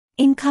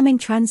Incoming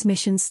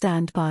transmission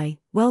standby.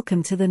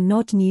 Welcome to the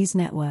Nod News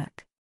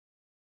Network.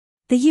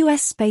 The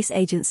U.S. Space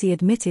Agency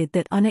admitted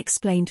that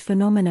unexplained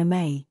phenomena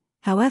may,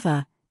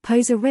 however,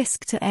 pose a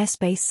risk to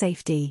airspace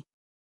safety.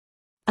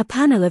 A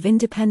panel of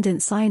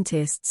independent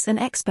scientists and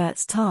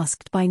experts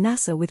tasked by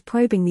NASA with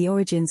probing the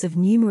origins of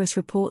numerous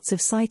reports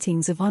of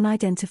sightings of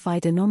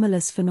unidentified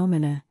anomalous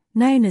phenomena,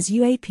 known as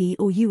UAP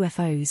or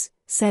UFOs,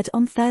 said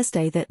on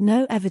Thursday that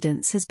no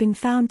evidence has been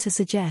found to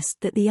suggest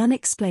that the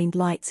unexplained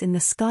lights in the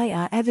sky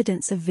are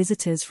evidence of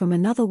visitors from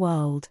another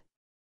world.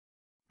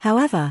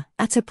 However,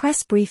 at a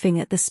press briefing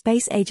at the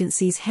space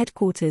agency's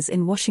headquarters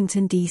in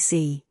Washington,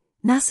 D.C.,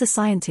 NASA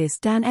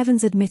scientist Dan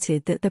Evans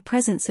admitted that the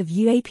presence of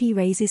UAP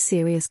raises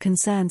serious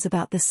concerns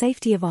about the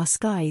safety of our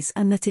skies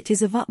and that it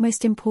is of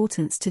utmost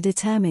importance to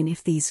determine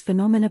if these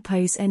phenomena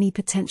pose any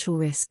potential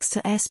risks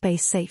to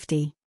airspace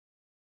safety.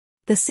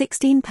 The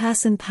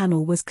 16-person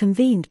panel was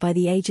convened by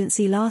the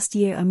agency last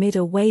year amid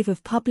a wave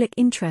of public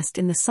interest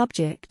in the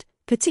subject,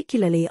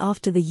 particularly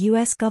after the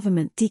U.S.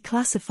 government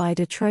declassified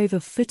a trove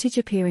of footage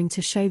appearing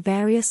to show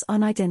various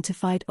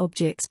unidentified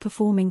objects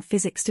performing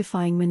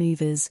physics-defying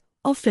maneuvers,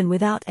 often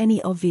without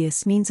any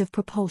obvious means of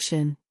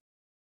propulsion.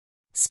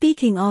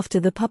 Speaking after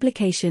the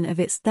publication of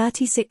its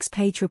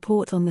 36-page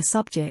report on the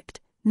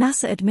subject,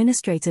 NASA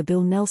Administrator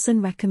Bill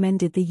Nelson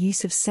recommended the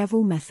use of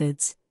several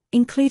methods,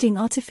 including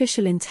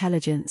artificial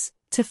intelligence,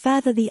 to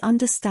further the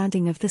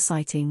understanding of the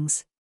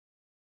sightings.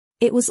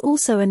 It was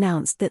also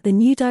announced that the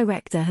new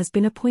director has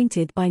been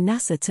appointed by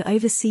NASA to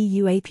oversee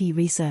UAP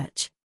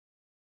research.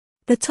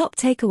 The top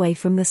takeaway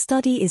from the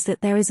study is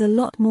that there is a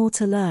lot more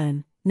to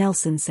learn,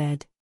 Nelson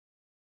said.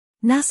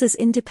 NASA's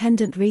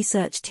independent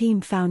research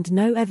team found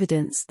no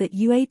evidence that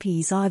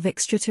UAPs are of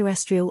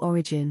extraterrestrial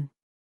origin.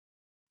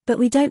 But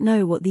we don't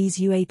know what these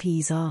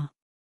UAPs are.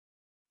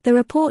 The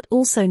report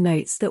also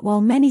notes that while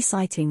many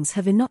sightings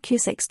have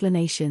innocuous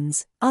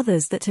explanations,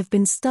 others that have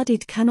been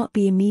studied cannot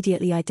be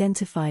immediately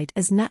identified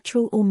as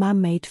natural or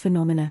man-made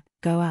phenomena,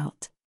 go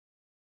out.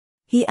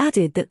 He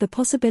added that the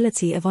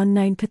possibility of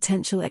unknown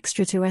potential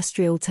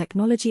extraterrestrial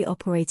technology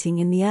operating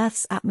in the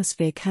Earth's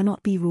atmosphere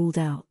cannot be ruled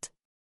out.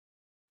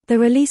 The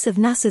release of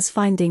NASA's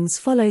findings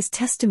follows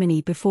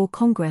testimony before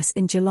Congress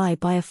in July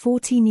by a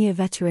 14-year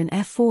veteran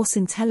Air Force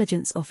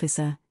intelligence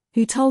officer,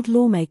 who told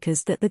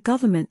lawmakers that the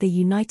government, the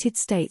United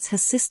States,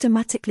 has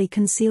systematically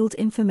concealed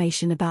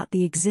information about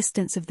the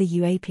existence of the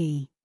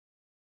UAP.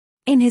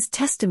 In his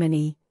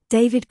testimony,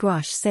 David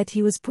Grush said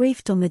he was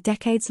briefed on the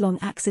decades-long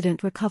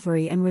accident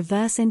recovery and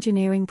reverse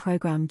engineering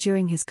program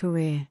during his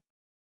career.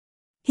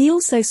 He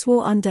also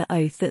swore under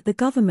oath that the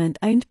government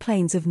owned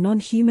planes of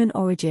non-human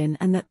origin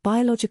and that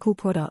biological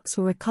products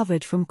were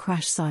recovered from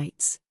crash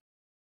sites.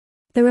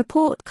 The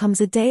report comes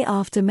a day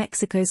after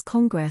Mexico's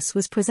Congress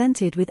was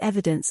presented with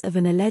evidence of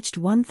an alleged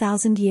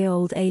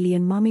 1,000-year-old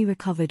alien mummy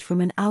recovered from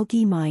an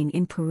algae mine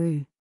in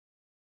Peru.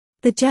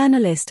 The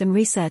journalist and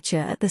researcher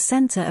at the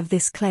center of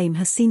this claim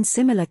has seen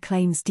similar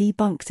claims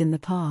debunked in the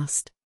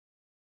past.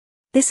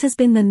 This has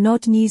been the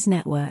Nod News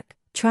Network,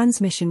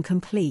 transmission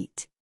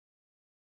complete.